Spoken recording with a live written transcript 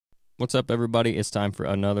What's up, everybody? It's time for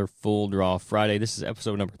another Full Draw Friday. This is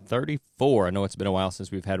episode number 34. I know it's been a while since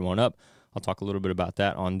we've had one up. I'll talk a little bit about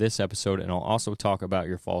that on this episode, and I'll also talk about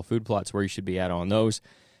your fall food plots, where you should be at on those,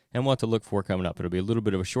 and what to look for coming up. It'll be a little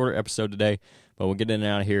bit of a shorter episode today, but we'll get in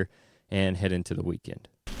and out of here and head into the weekend.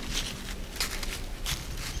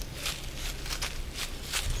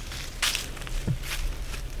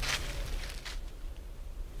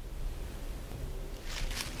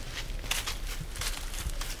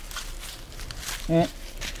 All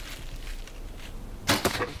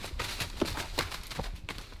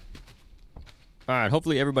right,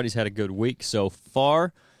 hopefully everybody's had a good week so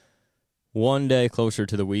far. One day closer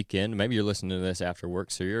to the weekend. Maybe you're listening to this after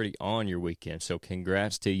work, so you're already on your weekend. So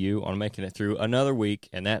congrats to you on making it through another week,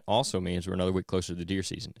 and that also means we're another week closer to the deer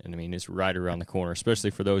season. And I mean, it's right around the corner, especially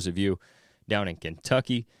for those of you down in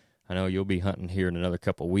Kentucky. I know you'll be hunting here in another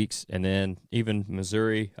couple weeks, and then even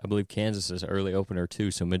Missouri, I believe Kansas is an early opener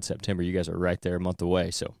too, so mid-September. You guys are right there, a month away,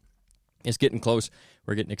 so it's getting close.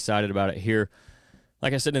 We're getting excited about it here.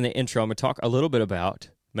 Like I said in the intro, I'm going to talk a little bit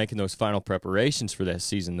about making those final preparations for that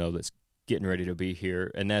season, though, that's getting ready to be here,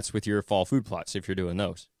 and that's with your fall food plots if you're doing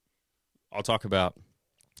those. I want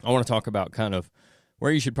to talk about kind of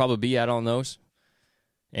where you should probably be at on those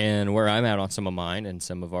and where I'm at on some of mine and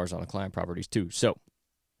some of ours on the client properties too. So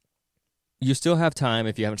you still have time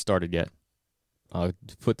if you haven't started yet. I'll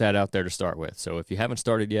put that out there to start with. So if you haven't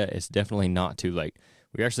started yet, it's definitely not too late.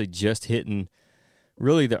 We're actually just hitting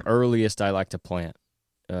really the earliest I like to plant,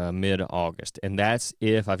 mid-August. And that's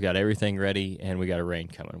if I've got everything ready and we got a rain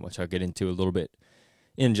coming, which I'll get into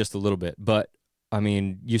in just a little bit. But, I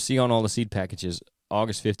mean, you see on all the seed packages,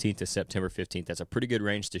 August 15th to September 15th. That's a pretty good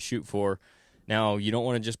range to shoot for. Now, you don't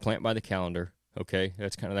want to just plant by the calendar, okay?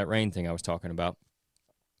 That's kind of that rain thing I was talking about.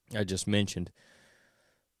 I just mentioned.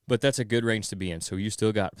 But that's a good range to be in. So you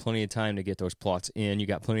still got plenty of time to get those plots in. You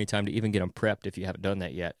got plenty of time to even get them prepped if you haven't done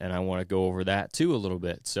that yet. And I want to go over that too a little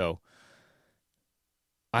bit. So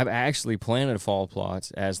I've actually planted fall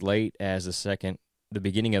plots as late as the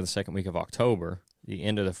beginning of the second week of October, the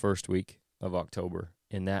end of the first week of October,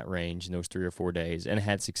 in that range, in those 3 or 4 days, and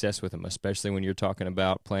had success with them, especially when you're talking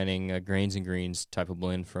about planting a grains and greens type of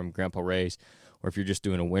blend from Grandpa Ray's, or if you're just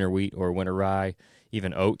doing a winter wheat or a winter rye,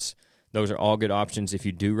 even oats. Those are all good options if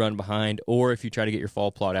you do run behind, or if you try to get your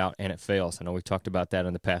fall plot out and it fails. I know we've talked about that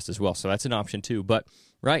in the past as well, so that's an option too. But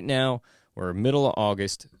right now, we're middle of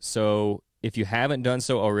August, so if you haven't done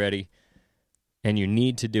so already and you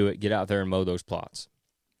need to do it, get out there and mow those plots.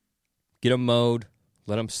 Get them mowed,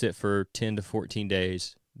 let them sit for 10 to 14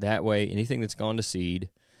 days. That way, anything that's gone to seed,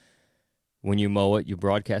 when you mow it, you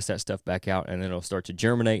broadcast that stuff back out, and then it'll start to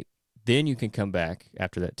germinate. Then you can come back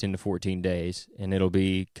after that 10 to 14 days, and it'll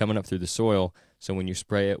be coming up through the soil. So when you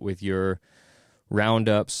spray it with your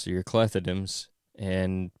Roundups, your clethodims,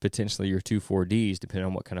 and potentially your 2,4-Ds, depending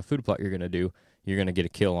on what kind of food plot you're going to do, you're going to get a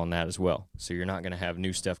kill on that as well. So you're not going to have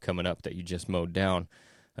new stuff coming up that you just mowed down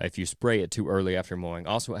if you spray it too early after mowing.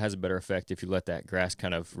 Also, it has a better effect if you let that grass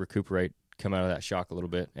kind of recuperate, come out of that shock a little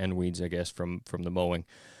bit, and weeds, I guess, from the mowing.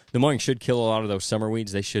 The mowing should kill a lot of those summer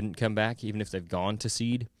weeds. They shouldn't come back, even if they've gone to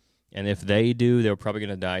seed. And if they do, they're probably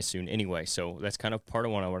going to die soon anyway. So that's kind of part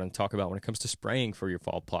of what I want to talk about when it comes to spraying for your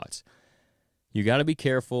fall plots. You got to be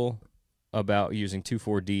careful about using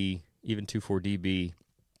 2,4-D, even 2,4-DB,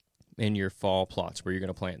 in your fall plots where you're going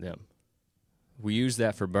to plant them. We use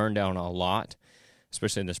that for burn down a lot,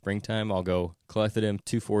 especially in the springtime. I'll go clethodim,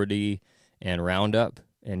 2,4-D, and Roundup,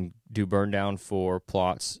 and do burn down for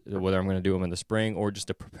plots, whether I'm going to do them in the spring or just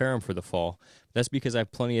to prepare them for the fall. That's because I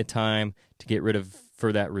have plenty of time to get rid of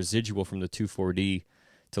for that residual from the 2,4-D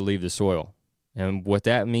to leave the soil. And what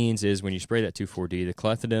that means is when you spray that 2,4-D, the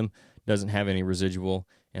clethodim doesn't have any residual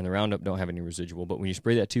and the Roundup don't have any residual. But when you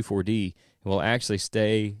spray that 2,4-D, it will actually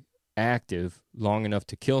stay active long enough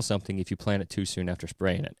to kill something if you plant it too soon after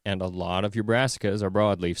spraying it. And a lot of your brassicas are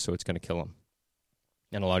broadleaf, so it's going to kill them.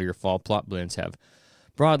 And a lot of your fall plot blends have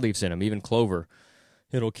broadleafs in them, even clover.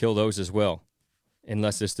 It'll kill those as well,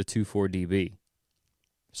 unless it's the 2,4-DB.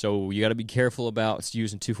 So you got to be careful about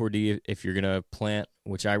using 2,4-D if you're going to plant,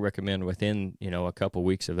 which I recommend within, a couple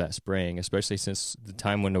weeks of that spraying, especially since the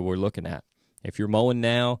time window we're looking at. If you're mowing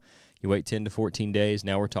now, you wait 10 to 14 days.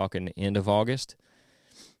 Now we're talking end of August.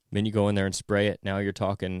 Then you go in there and spray it. Now you're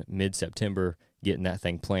talking mid-September, getting that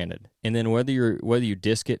thing planted. And then whether you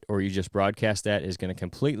disc it or you just broadcast that is going to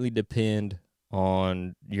completely depend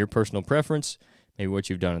on your personal preference, maybe what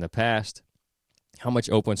you've done in the past. How much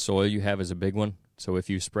open soil you have is a big one. So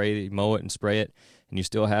if you mow it and spray it, and you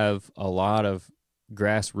still have a lot of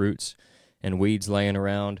grass roots and weeds laying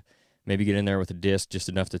around, maybe get in there with a disc just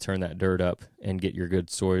enough to turn that dirt up and get your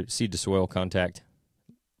good seed to soil contact.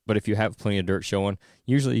 But if you have plenty of dirt showing,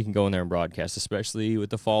 usually you can go in there and broadcast, especially with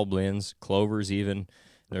the fall blends, clovers even.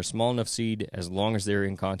 They're small enough seed. As long as they're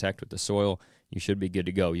in contact with the soil, you should be good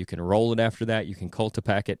to go. You can roll it after that. You can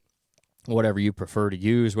cultipack it, whatever you prefer to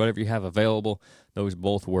use, whatever you have available. Those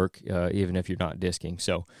both work, even if you're not disking.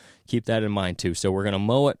 So keep that in mind too. So we're going to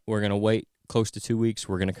mow it. We're going to wait close to 2 weeks.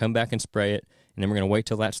 We're going to come back and spray it, and then we're going to wait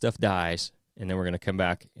till that stuff dies, and then we're going to come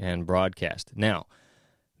back and broadcast. Now,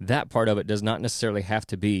 that part of it does not necessarily have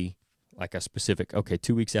to be like a specific, okay,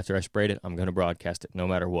 2 weeks after I sprayed it, I'm going to broadcast it no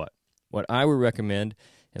matter what. What I would recommend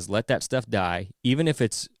is let that stuff die, even if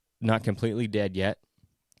it's not completely dead yet,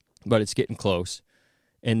 but it's getting close,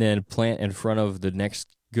 and then plant in front of the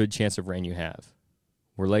next good chance of rain you have.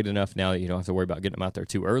 We're late enough now that you don't have to worry about getting them out there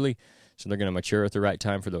too early, so they're going to mature at the right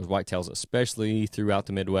time for those whitetails, especially throughout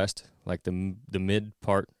the Midwest, like the mid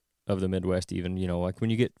part of the Midwest even, like when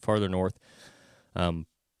you get farther north,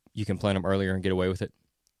 you can plant them earlier and get away with it.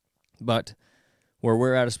 But where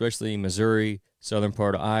we're at, especially Missouri, southern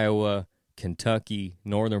part of Iowa, Kentucky,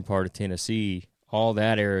 northern part of Tennessee, all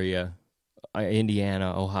that area,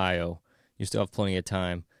 Indiana, Ohio, you still have plenty of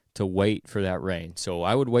time to wait for that rain. So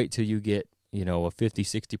I would wait till you get, a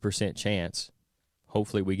 50-60% chance.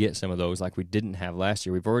 Hopefully we get some of those like we didn't have last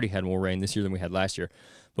year. We've already had more rain this year than we had last year.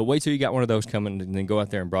 But wait till you got one of those coming and then go out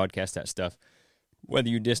there and broadcast that stuff, whether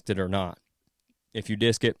you disked it or not. If you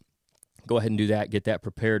disk it, go ahead and do that, get that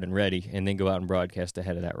prepared and ready, and then go out and broadcast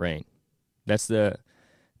ahead of that rain. That's the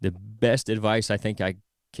best advice I think I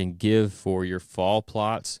can give for your fall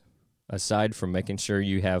plots, aside from making sure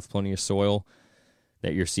you have plenty of soil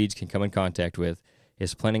that your seeds can come in contact with,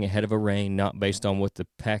 is planting ahead of a rain, not based on what the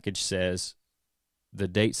package says, the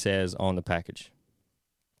date says on the package.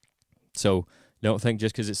 So don't think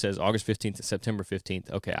just because it says August 15th to September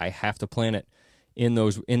 15th, okay, I have to plant it in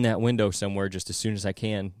that window somewhere just as soon as I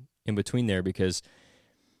can in between there, because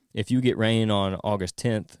if you get rain on August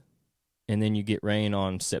 10th and then you get rain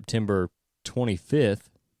on September 25th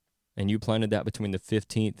and you planted that between the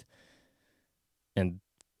 15th and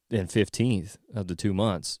 15th of the 2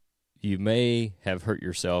 months, you may have hurt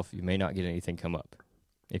yourself. You may not get anything come up.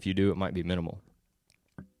 If you do, it might be minimal.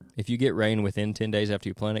 If you get rain within 10 days after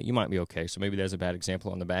you plant it, you might be okay. So maybe that's a bad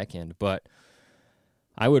example on the back end, but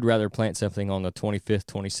I would rather plant something on the 25th,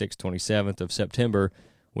 26th, 27th of September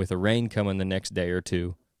with a rain coming the next day or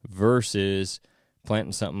two versus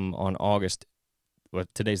planting something on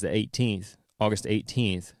today's the 18th, August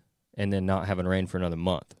 18th, and then not having rain for another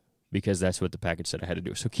month, because that's what the package said I had to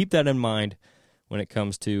do. So keep that in mind when it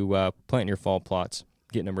comes to planting your fall plots,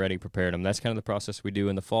 getting them ready, preparing them. That's kind of the process we do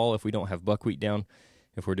in the fall if we don't have buckwheat down,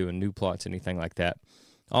 if we're doing new plots, anything like that.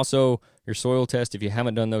 Also, your soil test, if you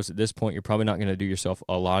haven't done those at this point, you're probably not going to do yourself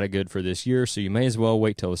a lot of good for this year, so you may as well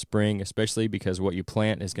wait till the spring, especially because what you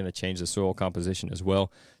plant is going to change the soil composition as well,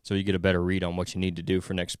 so you get a better read on what you need to do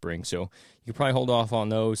for next spring. So you can probably hold off on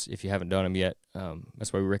those if you haven't done them yet.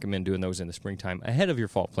 That's why we recommend doing those in the springtime ahead of your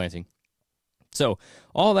fall planting. So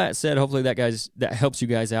all that said, hopefully that helps you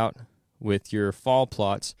guys out with your fall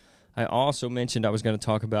plots. I also mentioned I was going to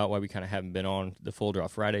talk about why we kind of haven't been on the Full Draw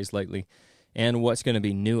Fridays lately, and what's going to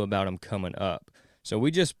be new about them coming up. So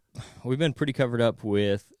we've been pretty covered up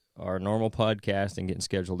with our normal podcast and getting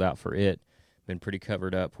scheduled out for it. Been pretty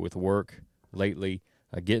covered up with work lately,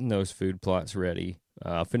 getting those food plots ready,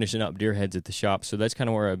 finishing up deer heads at the shop. So that's kind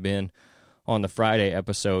of where I've been on the Friday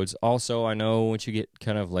episodes. Also, I know once you get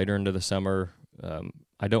kind of later into the summer,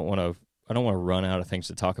 I don't want to run out of things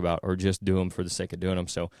to talk about or just do them for the sake of doing them.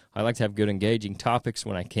 So I like to have good engaging topics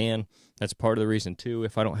when I can. That's part of the reason too.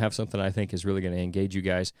 If I don't have something I think is really going to engage you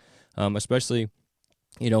guys, especially,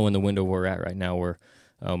 in the window we're at right now where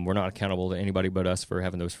we're not accountable to anybody but us for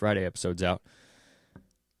having those Friday episodes out.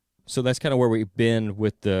 So that's kind of where we've been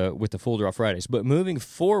with the Full Draw Fridays. But moving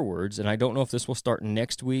forwards, and I don't know if this will start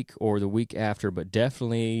next week or the week after, but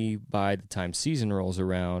definitely by the time season rolls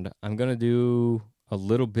around, I'm going to do a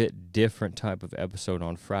little bit different type of episode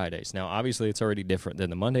on Fridays. Now, obviously, it's already different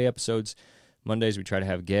than the Monday episodes. Mondays, we try to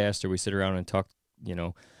have guests or we sit around and talk,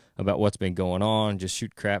 about what's been going on, just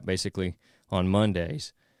shoot crap, basically, on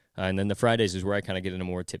Mondays. And then the Fridays is where I kind of get into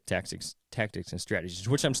more tactics and strategies,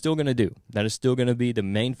 which I'm still going to do. That is still going to be the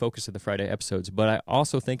main focus of the Friday episodes. But I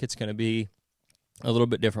also think it's going to be a little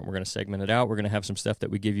bit different. We're going to segment it out. We're going to have some stuff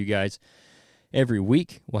that we give you guys every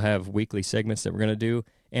week. We'll have weekly segments that we're going to do.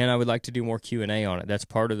 And I would like to do more Q&A on it. That's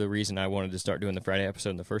part of the reason I wanted to start doing the Friday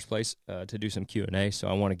episode in the first place, to do some Q&A. So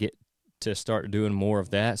I want to get to start doing more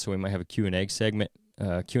of that. So we might have a Q&A segment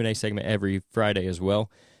every Friday as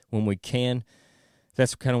well when we can.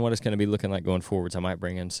 That's kind of what it's going to be looking like going forwards. I might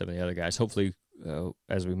bring in some of the other guys. Hopefully,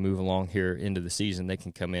 as we move along here into the season, they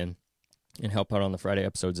can come in and help out on the Friday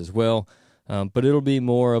episodes as well. But it'll be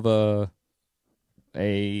more of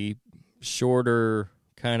a shorter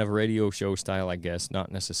kind of radio show style, I guess.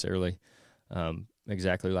 Not necessarily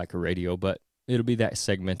exactly like a radio, but it'll be that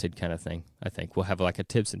segmented kind of thing. I think we'll have like a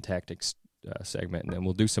tips and tactics segment, and then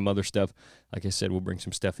we'll do some other stuff. Like I said, we'll bring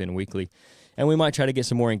some stuff in weekly, and we might try to get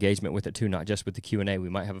some more engagement with it too, not just with the Q&A. We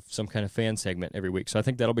might have some kind of fan segment every week, so I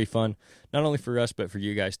think that'll be fun, not only for us, but for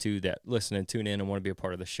you guys too that listen and tune in and want to be a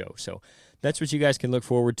part of the show. So that's what you guys can look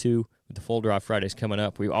forward to with the Full Drive Fridays coming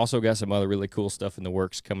up. We've also got some other really cool stuff in the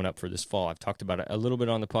works coming up for this fall. I've talked about it a little bit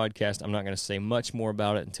on the podcast. I'm not going to say much more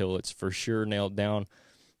about it until it's for sure nailed down.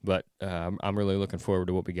 But I'm really looking forward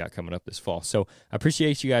to what we got coming up this fall. So I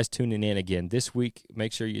appreciate you guys tuning in again. This week,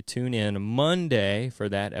 make sure you tune in Monday for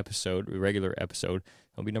that episode, a regular episode.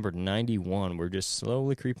 It'll be number 91. We're just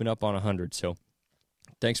slowly creeping up on 100. So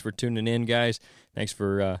thanks for tuning in, guys. Thanks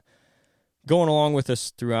for going along with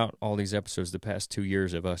us throughout all these episodes the past 2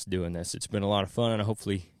 years of us doing this. It's been a lot of fun, and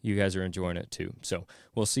hopefully you guys are enjoying it too. So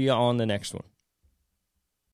we'll see you on the next one.